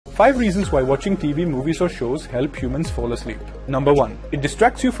5 reasons why watching TV, movies or shows help humans fall asleep. Number 1. It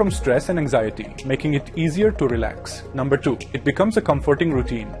distracts you from stress and anxiety, making it easier to relax. Number 2. It becomes a comforting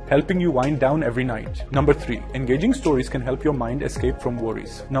routine, helping you wind down every night. Number 3. Engaging stories can help your mind escape from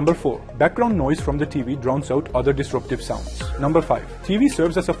worries. Number 4. Background noise from the TV drowns out other disruptive sounds. Number 5. TV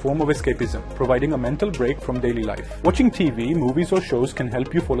serves as a form of escapism, providing a mental break from daily life. Watching TV, movies or shows can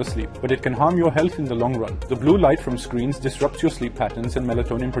help you fall asleep, but it can harm your health in the long run. The blue light from screens disrupts your sleep patterns and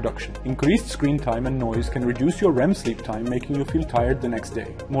melatonin production. Increased screen time and noise can reduce your REM sleep time, making you feel tired the next day.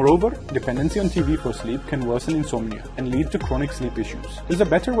 Moreover, dependency on TV for sleep can worsen insomnia and lead to chronic sleep issues. There's a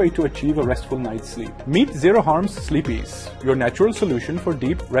better way to achieve a restful night's sleep. Meet ZeroHarm's Sleep Ease, your natural solution for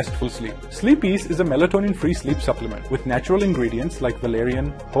deep, restful sleep. Sleep Ease is a melatonin-free sleep supplement with natural ingredients like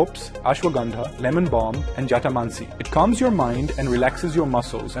valerian, hops, ashwagandha, lemonbalm, and jatamansi. It calms your mind and relaxes your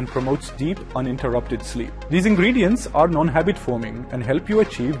muscles and promotes deep, uninterrupted sleep. These ingredients are non-habit forming and help you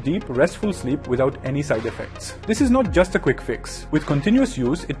achieve deep, restful sleep without any side effects. This is not just a quick fix. With continuous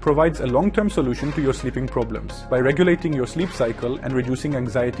use, it provides a long-term solution to your sleeping problems by regulating your sleep cycle and reducing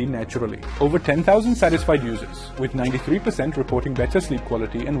anxiety naturally. Over 10,000 satisfied users, with 93% reporting better sleep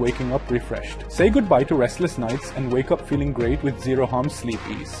quality and waking up refreshed. Say goodbye to restless nights and wake up feeling great with ZeroHarm Sleep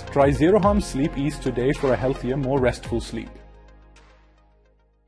Ease. Try ZeroHarm Sleep Ease today for a healthier, more restful sleep.